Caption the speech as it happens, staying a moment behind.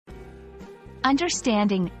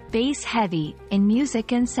Understanding bass heavy in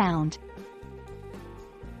music and sound.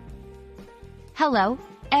 Hello,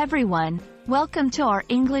 everyone. Welcome to our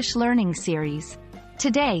English learning series.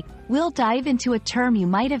 Today, we'll dive into a term you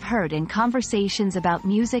might have heard in conversations about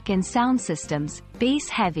music and sound systems, bass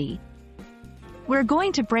heavy. We're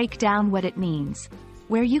going to break down what it means,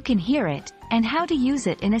 where you can hear it, and how to use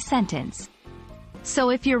it in a sentence.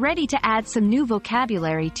 So if you're ready to add some new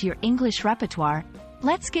vocabulary to your English repertoire,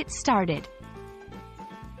 let's get started.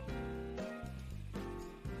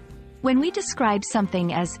 When we describe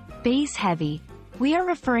something as bass heavy, we are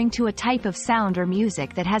referring to a type of sound or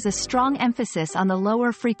music that has a strong emphasis on the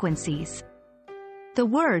lower frequencies. The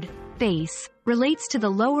word bass relates to the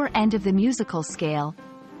lower end of the musical scale,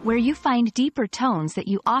 where you find deeper tones that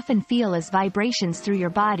you often feel as vibrations through your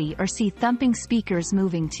body or see thumping speakers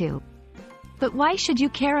moving to. But why should you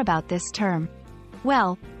care about this term?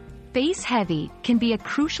 Well, bass heavy can be a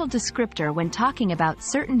crucial descriptor when talking about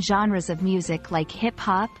certain genres of music like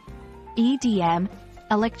hip-hop, EDM,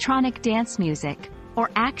 electronic dance music,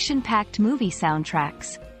 or action-packed movie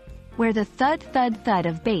soundtracks, where the thud-thud-thud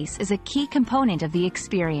of bass is a key component of the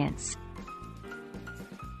experience.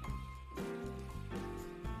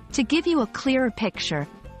 To give you a clearer picture,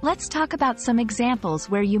 let's talk about some examples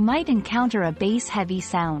where you might encounter a bass-heavy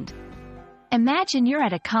sound. Imagine you're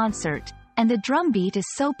at a concert, and the drum beat is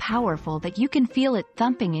so powerful that you can feel it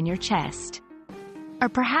thumping in your chest. Or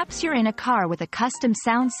perhaps you're in a car with a custom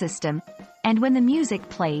sound system, and when the music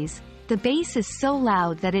plays, the bass is so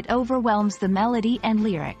loud that it overwhelms the melody and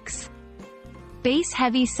lyrics.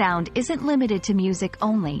 Bass-heavy sound isn't limited to music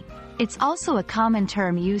only. It's also a common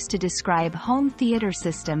term used to describe home theater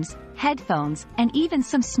systems, headphones, and even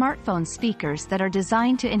some smartphone speakers that are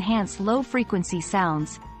designed to enhance low-frequency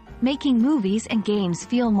sounds, making movies and games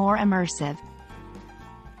feel more immersive.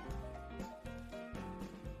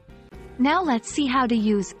 Now let's see how to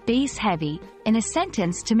use bass heavy in a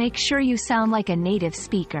sentence to make sure you sound like a native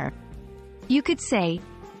speaker. You could say,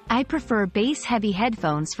 I prefer bass heavy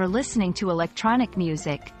headphones for listening to electronic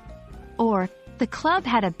music. Or, the club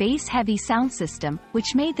had a bass heavy sound system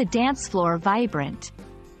which made the dance floor vibrant.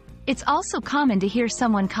 It's also common to hear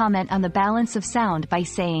someone comment on the balance of sound by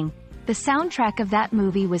saying, the soundtrack of that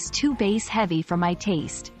movie was too bass heavy for my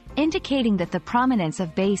taste, indicating that the prominence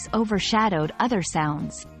of bass overshadowed other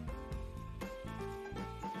sounds.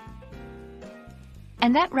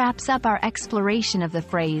 And that wraps up our exploration of the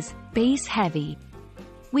phrase, bass heavy.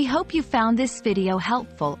 We hope you found this video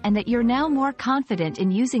helpful and that you're now more confident in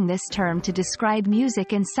using this term to describe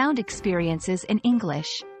music and sound experiences in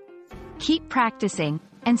English. Keep practicing,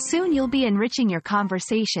 and soon you'll be enriching your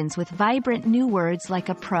conversations with vibrant new words like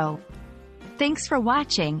a pro. Thanks for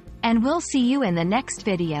watching, and we'll see you in the next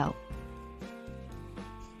video.